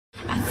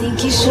I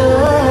think you should. I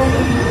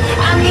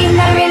mean,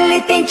 I really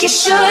think you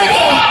should.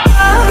 Yeah.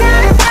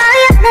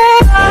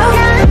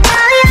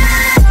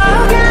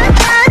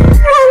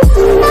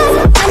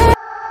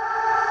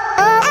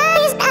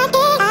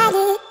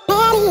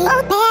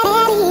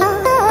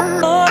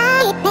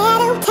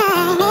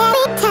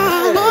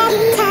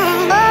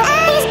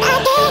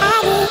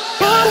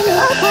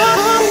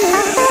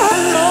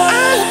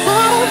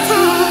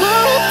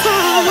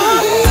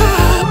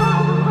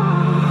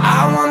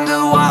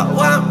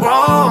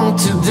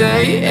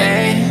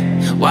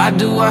 Why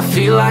do I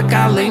feel like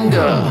I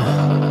linger?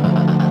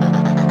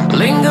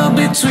 Linger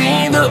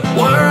between the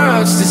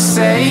words to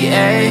say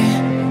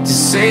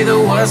the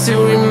words to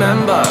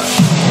remember.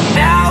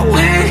 Now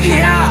we're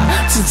here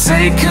to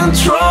take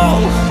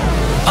control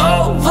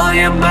over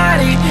your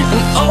body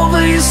and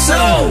over your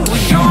soul.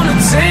 We're gonna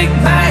take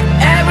back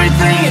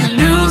everything and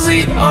lose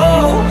it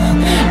all.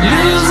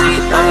 Lose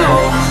it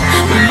all.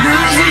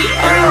 Lose it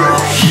all.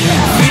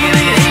 Feel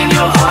it in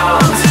your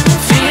arms.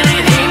 Feel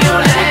it in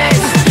your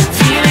legs.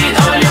 Feel it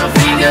on your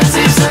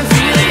fingertips and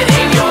feel it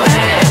in your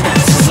head.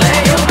 Just let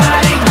your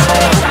body go.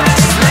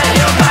 Just let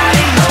your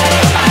body go.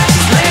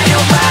 Just let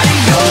your body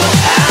go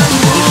and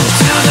move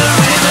to the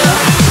rhythm.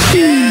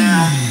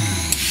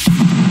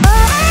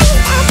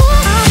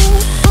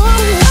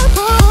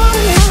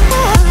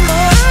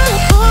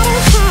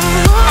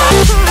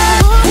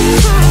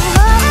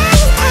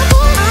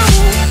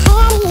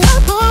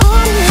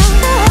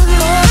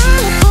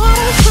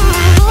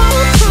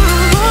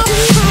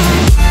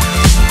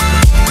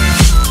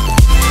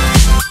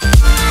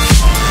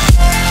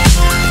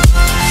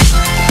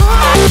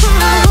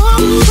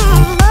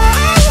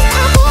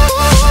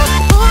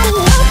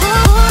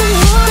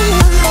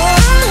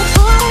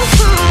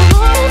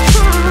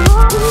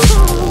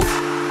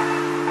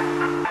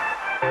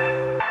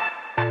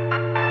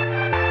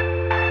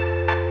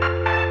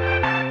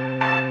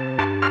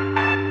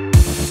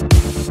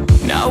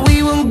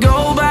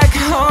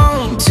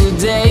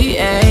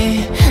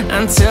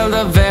 Until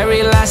the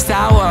very last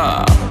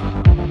hour.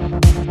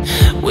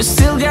 We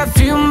still got a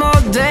few more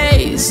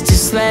days to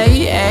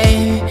slay,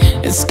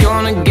 It's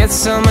gonna get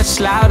so much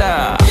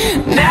louder.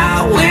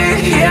 Now we're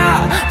here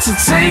to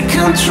take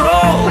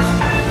control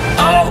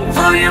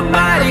over your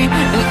body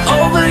and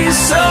over your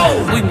soul.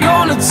 We're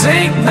gonna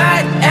take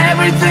back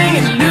everything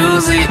and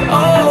lose it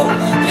all.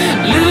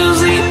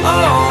 Lose it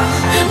all.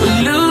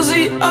 Lose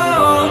it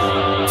all.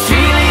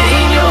 Feel it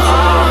in your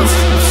arms.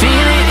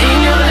 Feel it in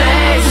your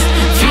legs.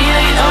 Feel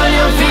it on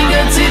your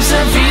fingertips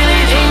and feel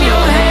it in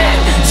your head.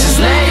 Just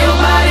let your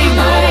body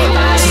go.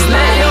 Just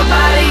let your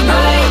body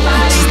go.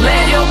 Just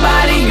let your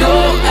body go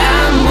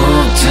and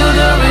move to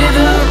the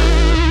rhythm.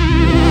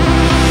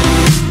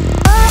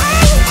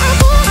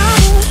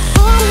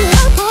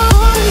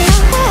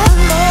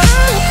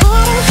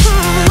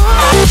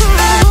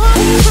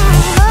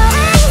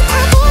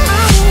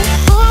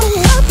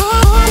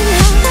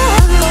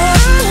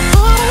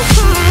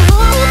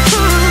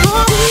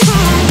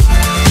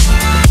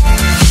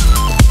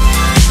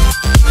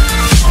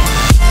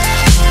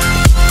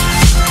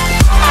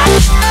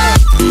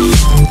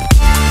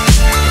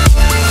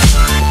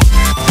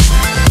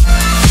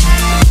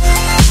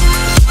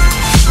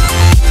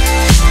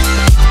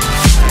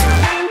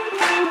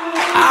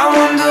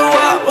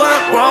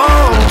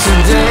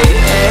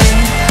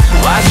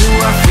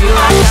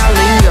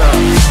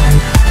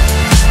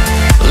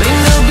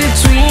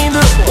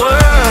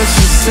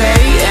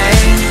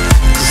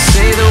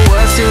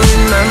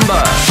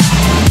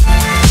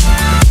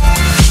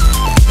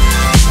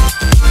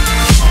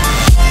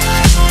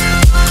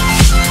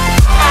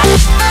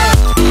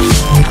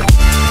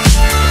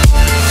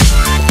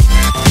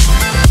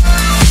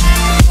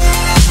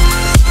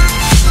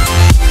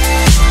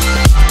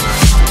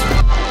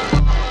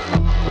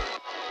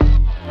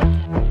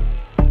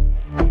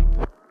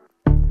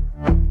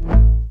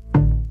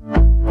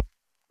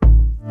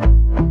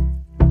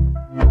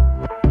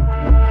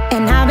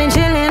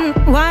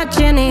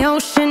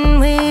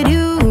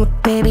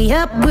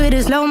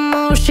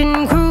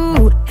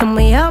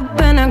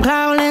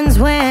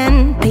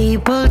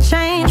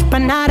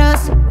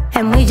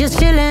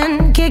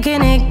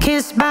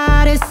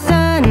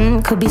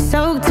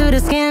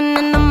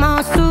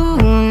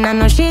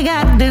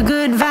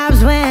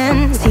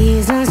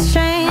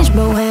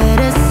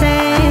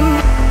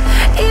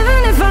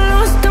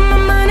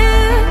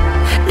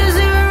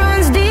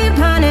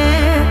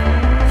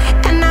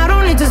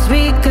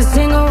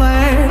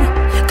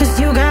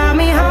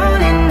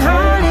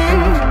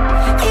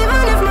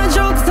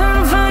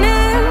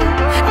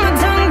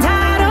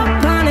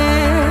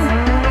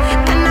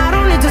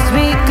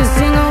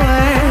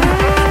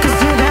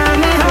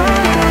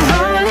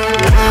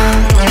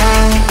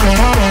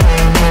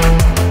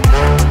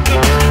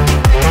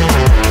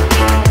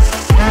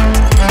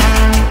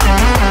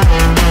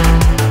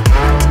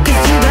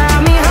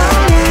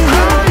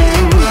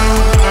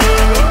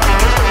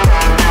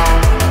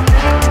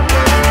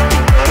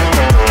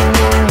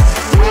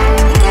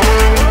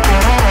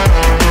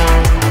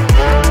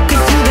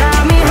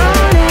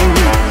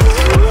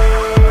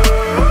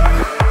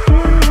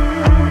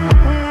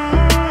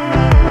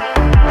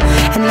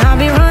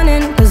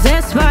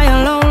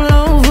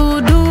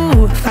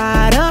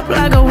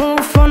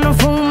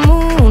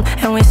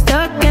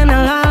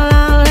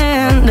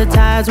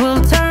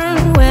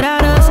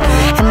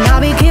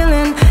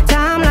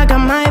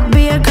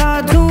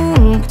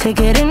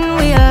 take it in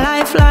real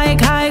life like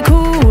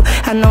haiku.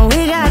 I know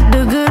we got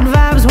the good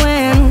vibes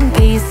when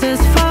pieces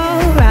fall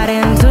right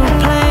into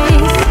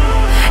place.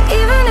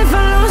 Even if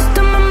I lost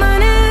all my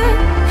money,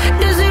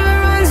 the zero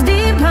runs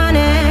deep,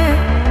 honey.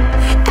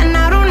 And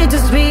I don't need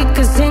to speak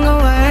a single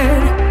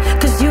word,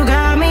 'cause you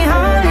got me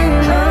holding,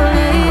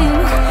 holding.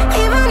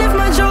 Even if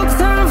my jokes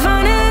aren't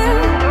funny,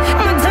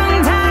 my tongue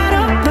tied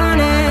up on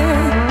it.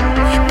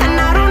 And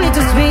I don't need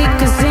to speak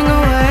a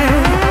single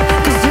word,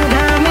 'cause you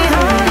got me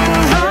holding,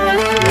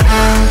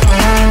 holding.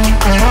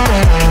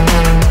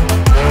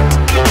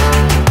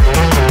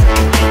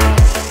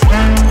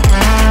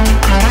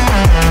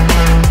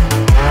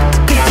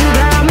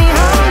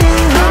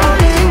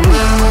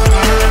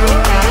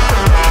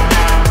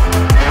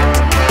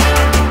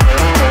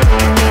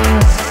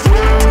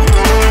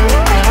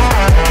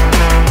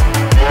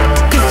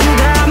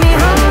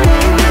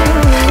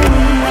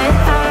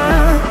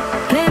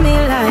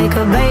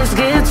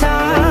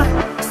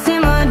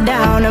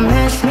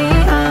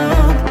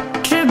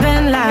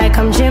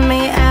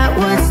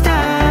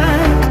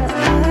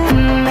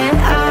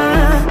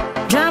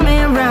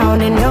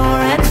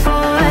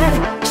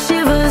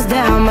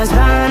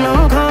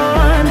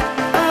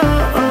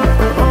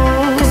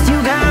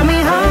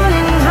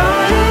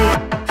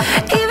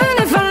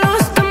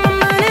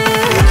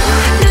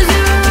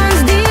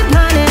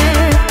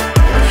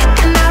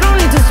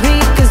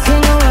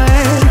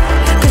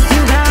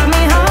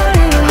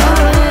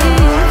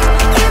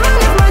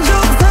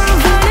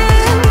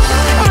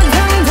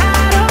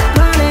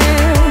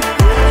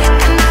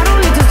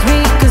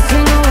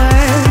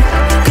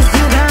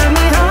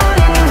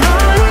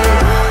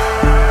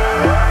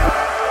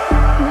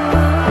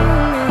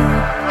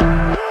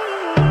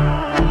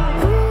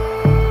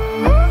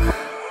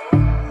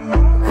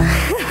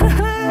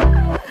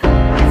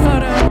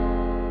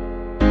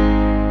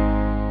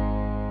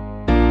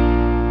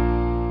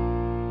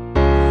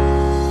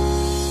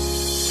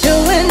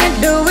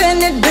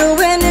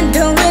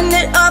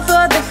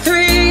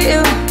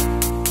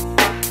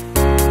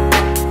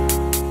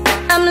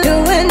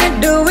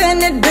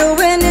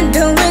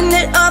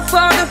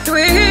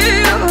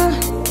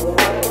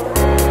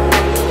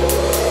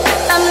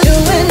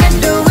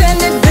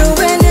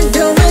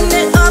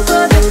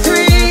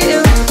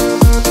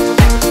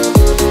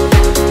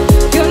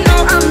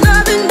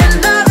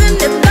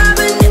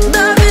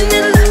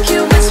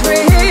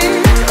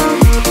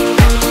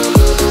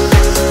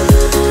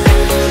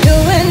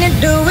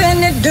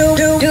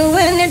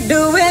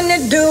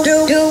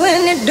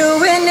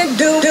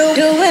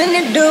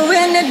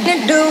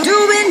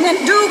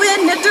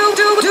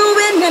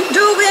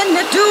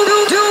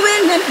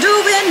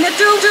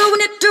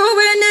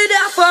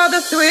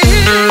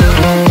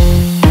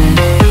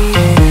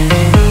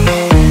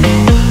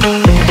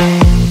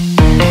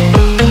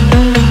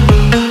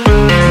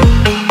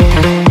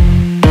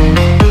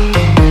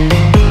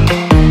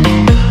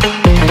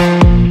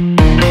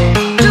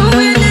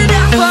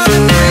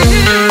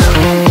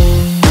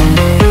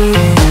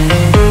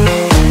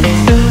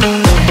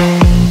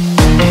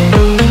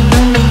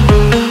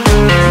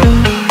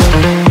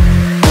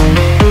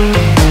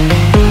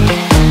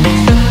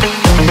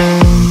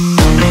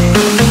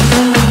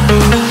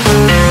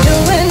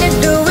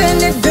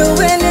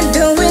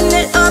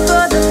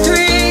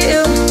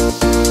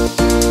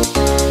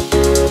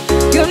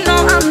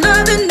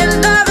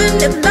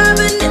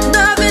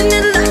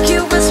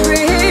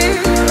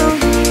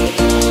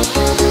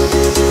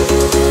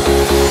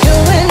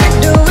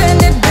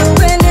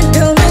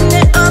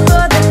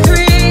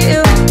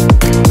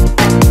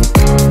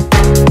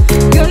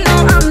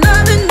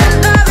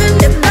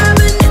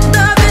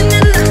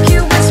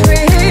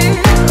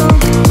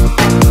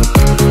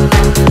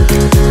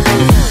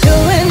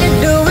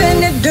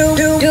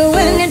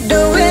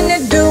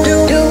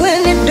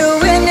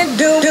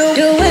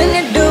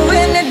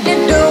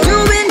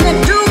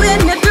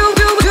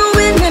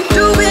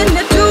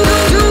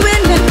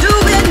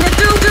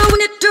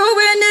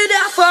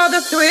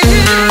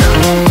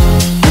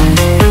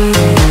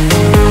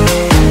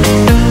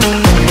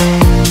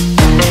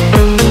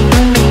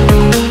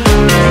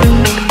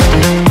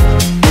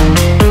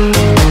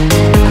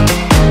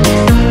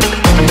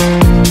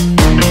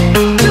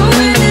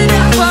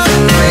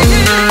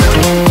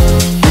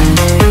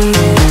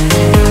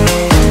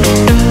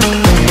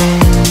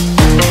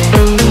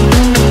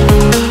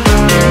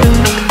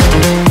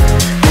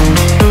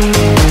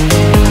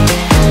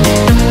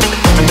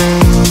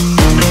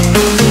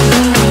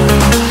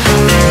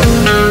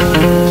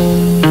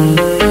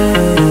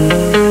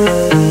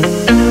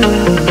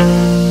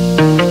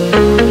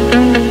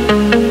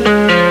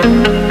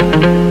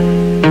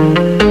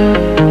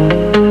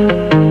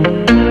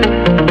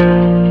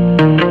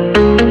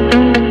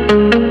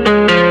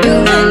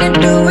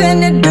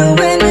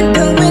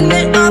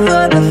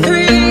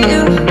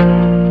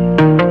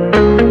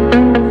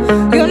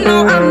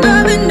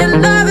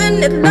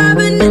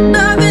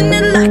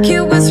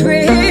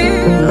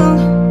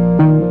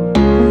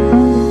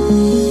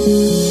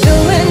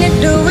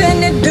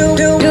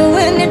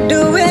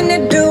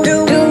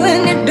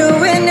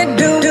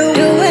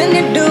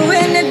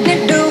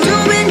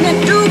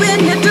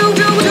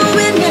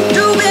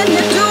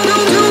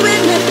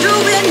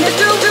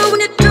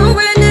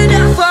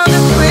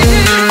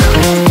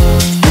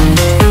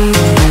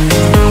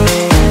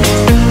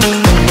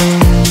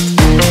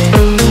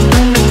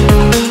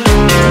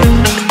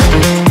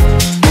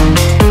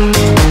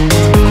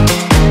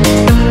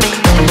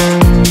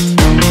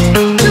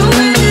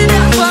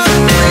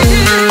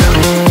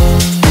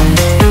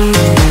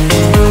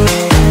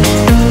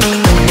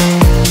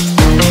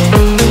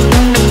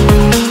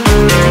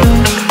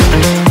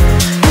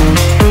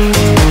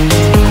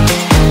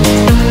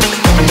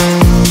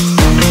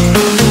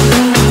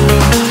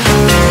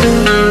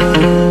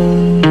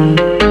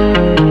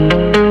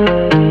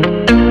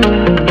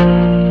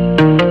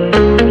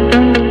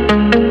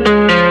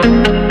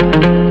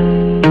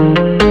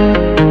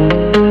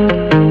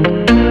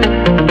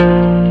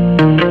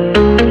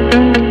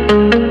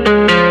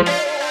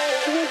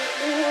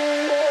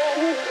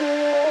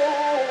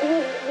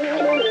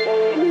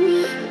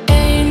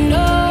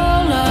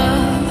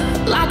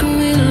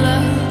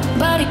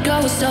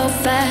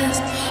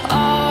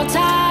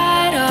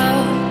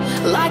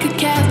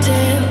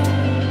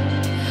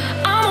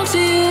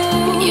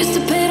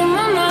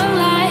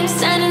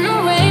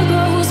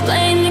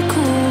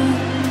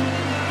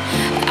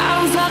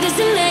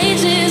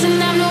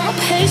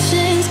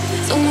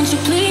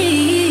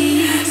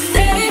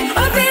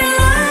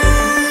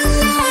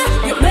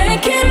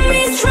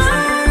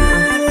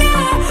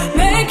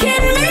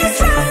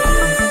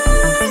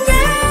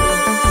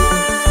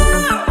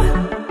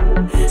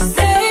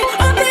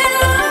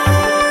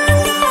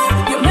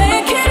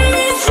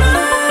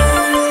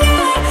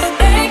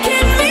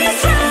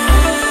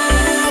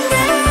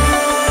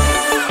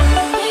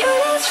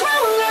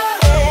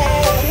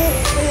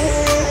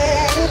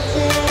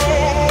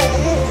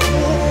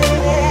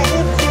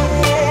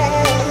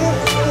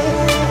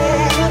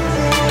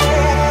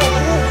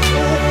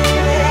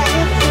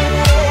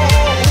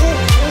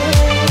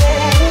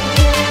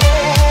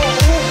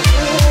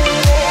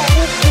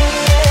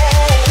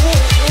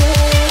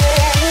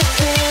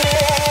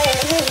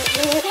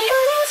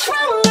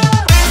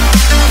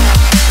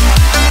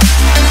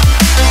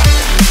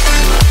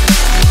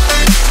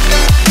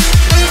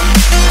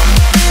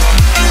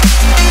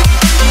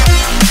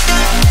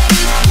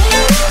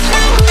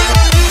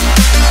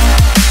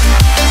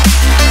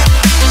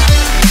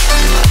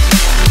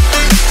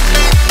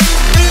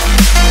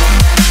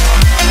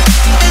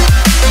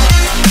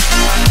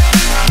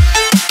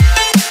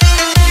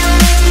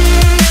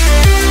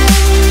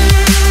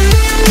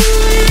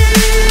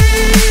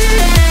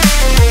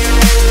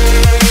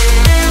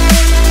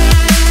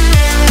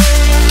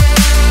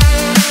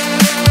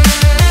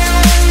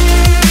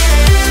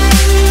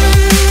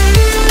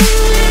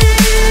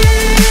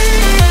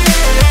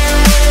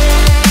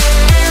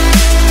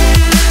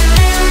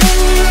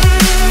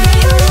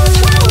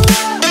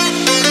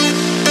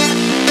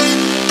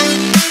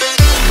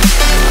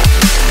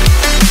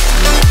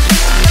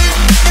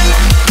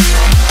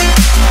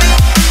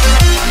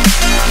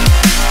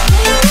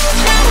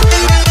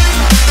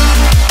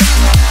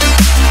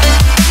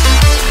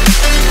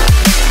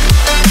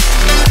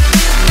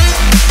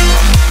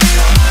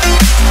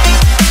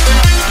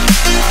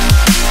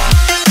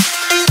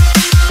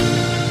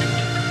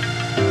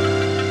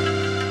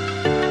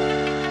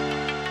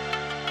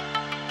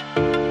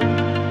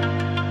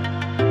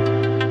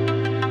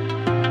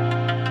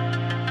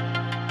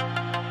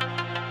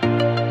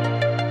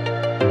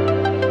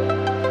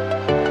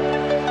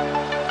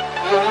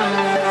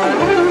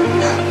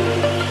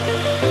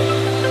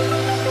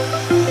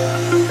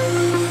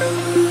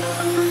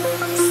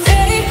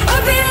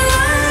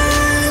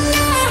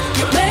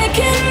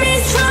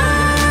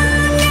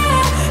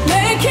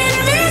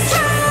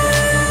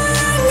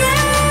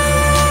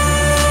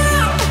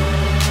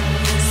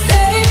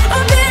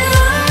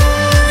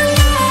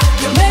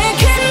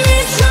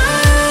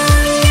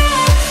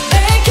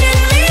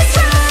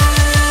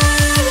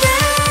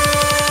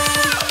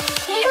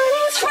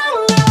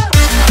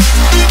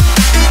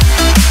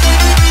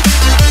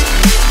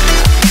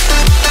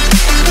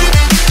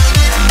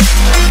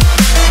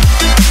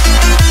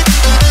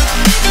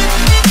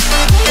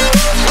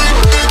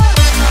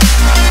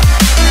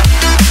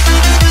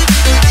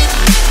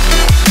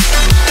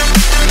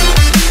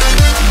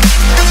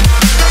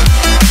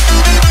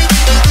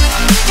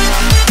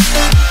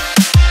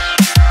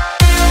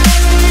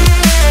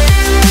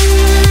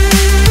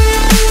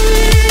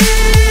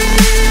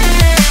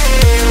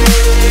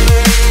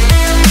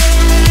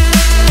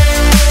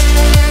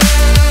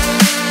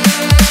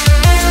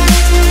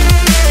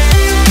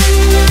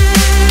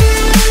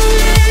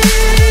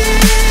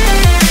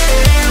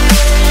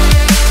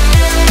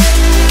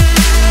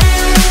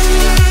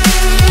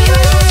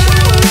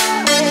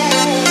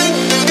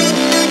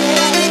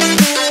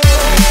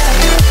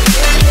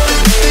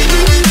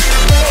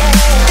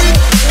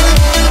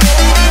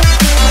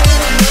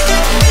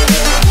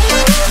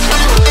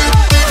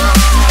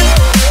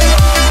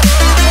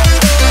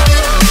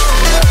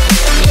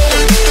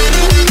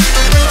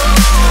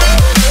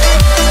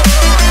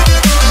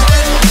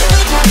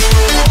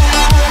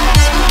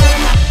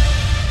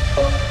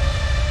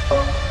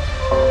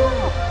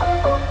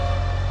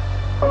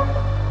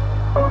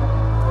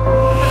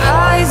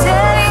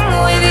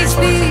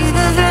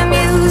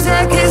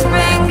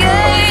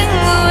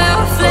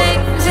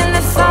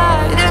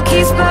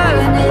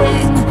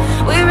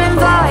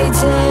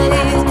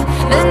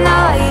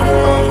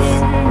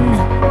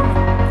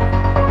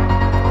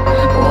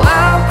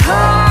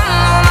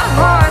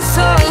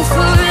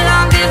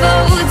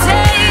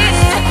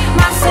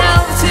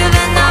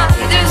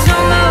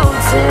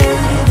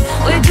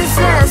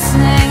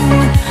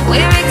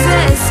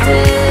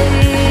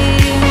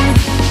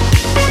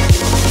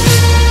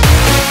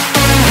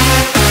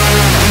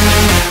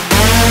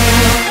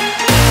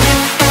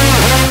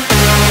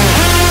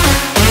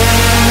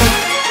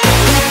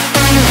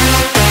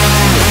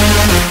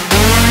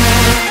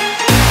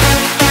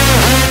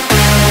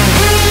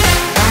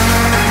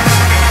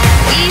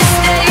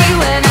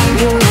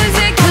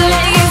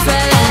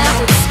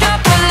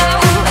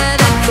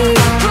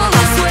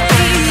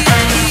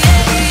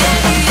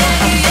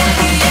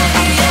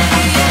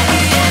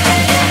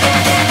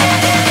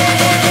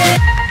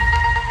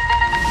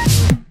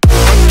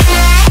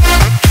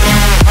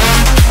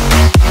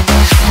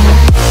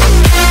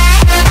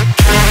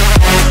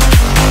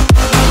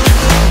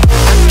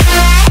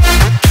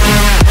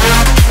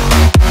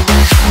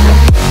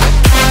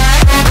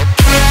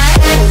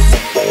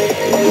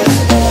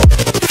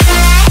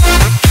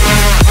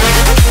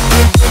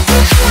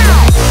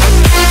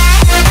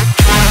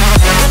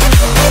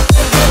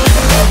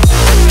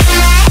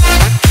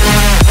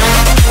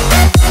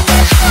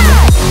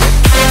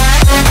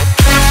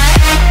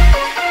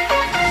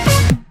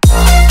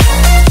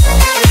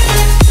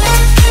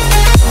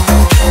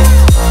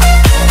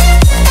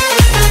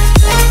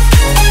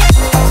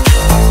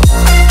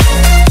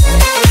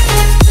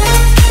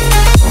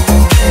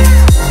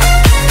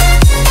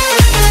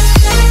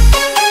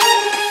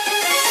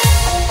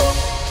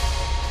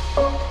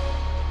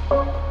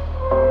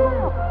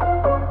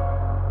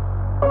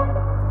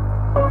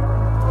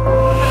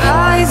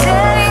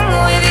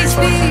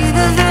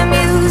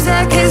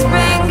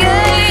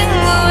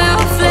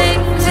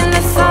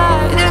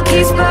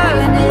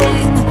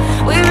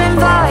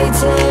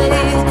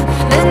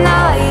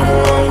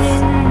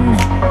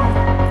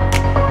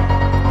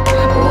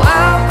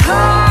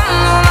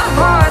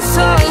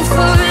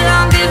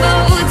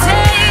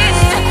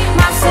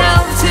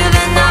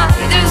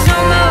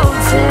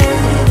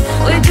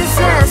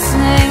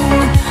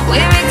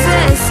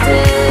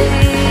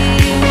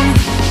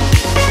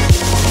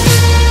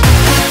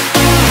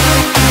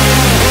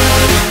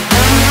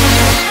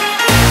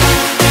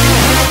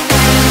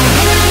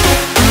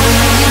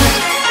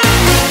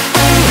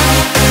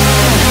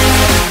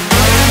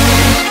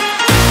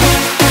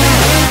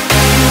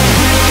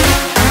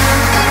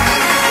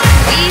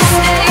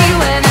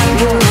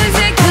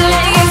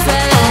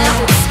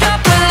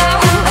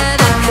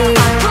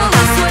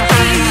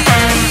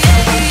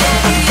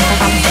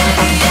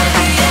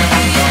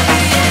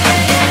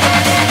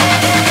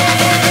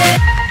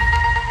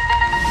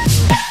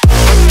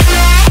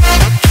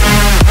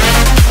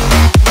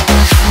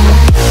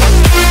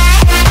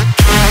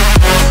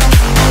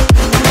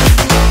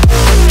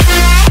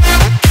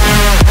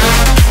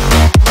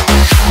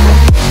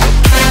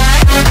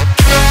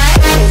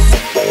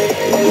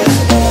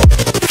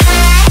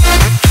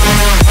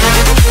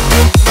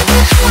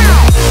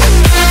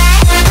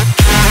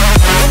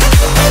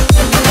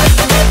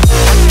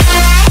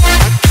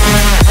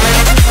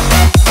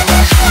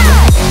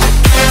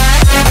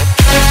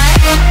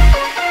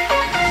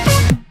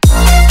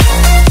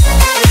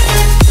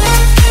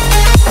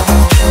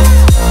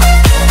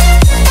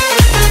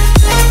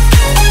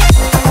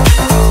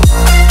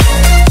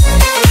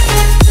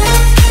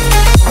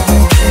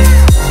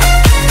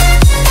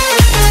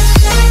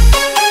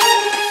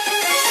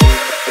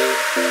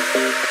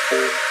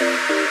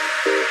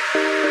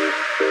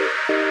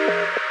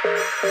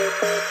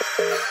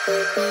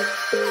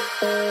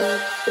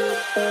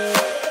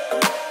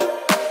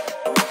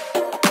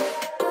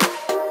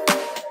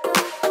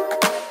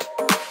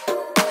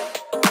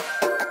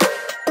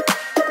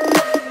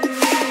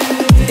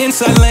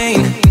 Inside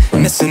lane,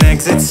 missing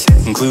exits,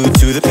 glued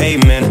to the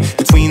pavement.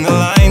 Between the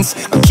lines,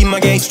 I'll keep my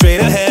gaze straight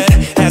ahead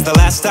as the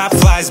last stop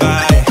flies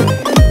by.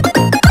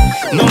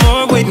 No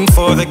more waiting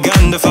for the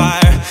gun to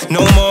fire, no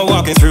more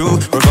walking through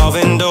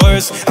revolving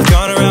doors. I've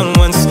gone around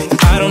once,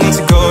 I don't need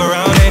to go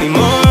around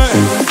anymore.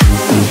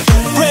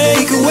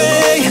 Break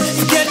away,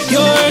 forget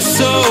your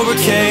sober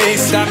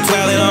case. Stop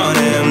dwelling on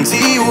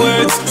empty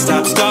words,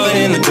 stop stalling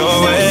in the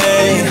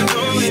doorway,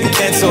 and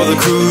cancel the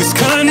cruise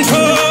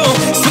control.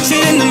 Switch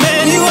it in the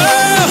manual,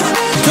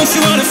 don't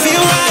you wanna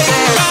feel right?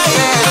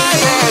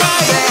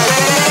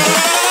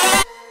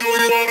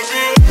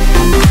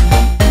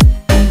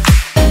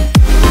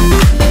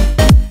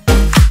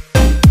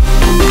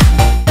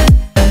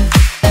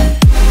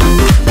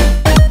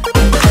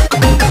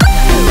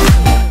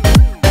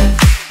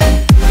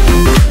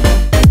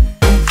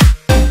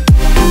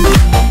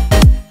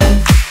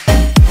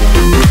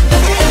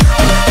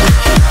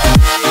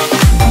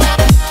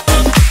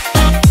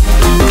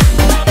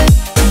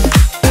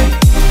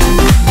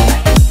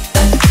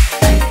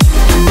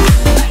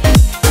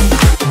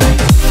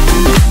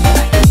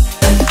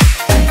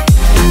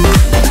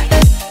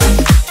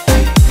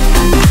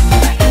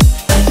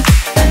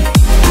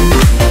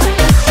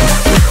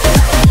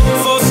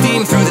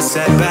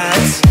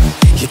 Setbacks,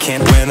 you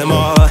can't win them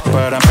all,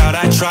 but I'm proud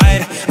I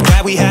tried. I'm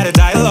glad we had a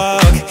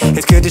dialogue,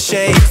 it's good to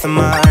shake the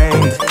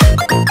mind.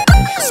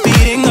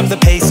 Speeding up the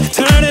pace,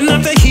 turning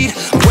up the heat,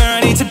 where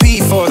I need to be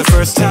for the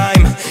first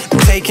time. I'm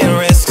taking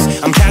risks,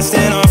 I'm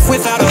casting off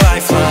without a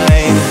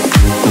lifeline.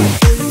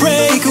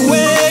 Break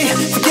away,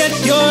 forget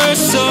your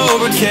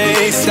sober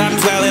case. Stop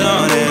dwelling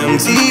on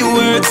empty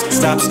words,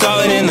 stop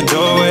stalling in the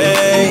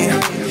doorway,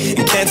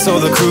 and cancel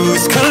the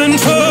cruise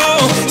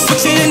control.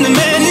 Switching in the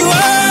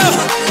manual,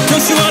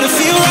 don't you wanna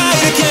feel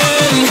right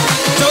again?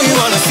 Don't you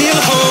wanna feel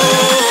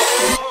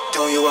whole?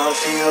 Don't you wanna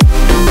feel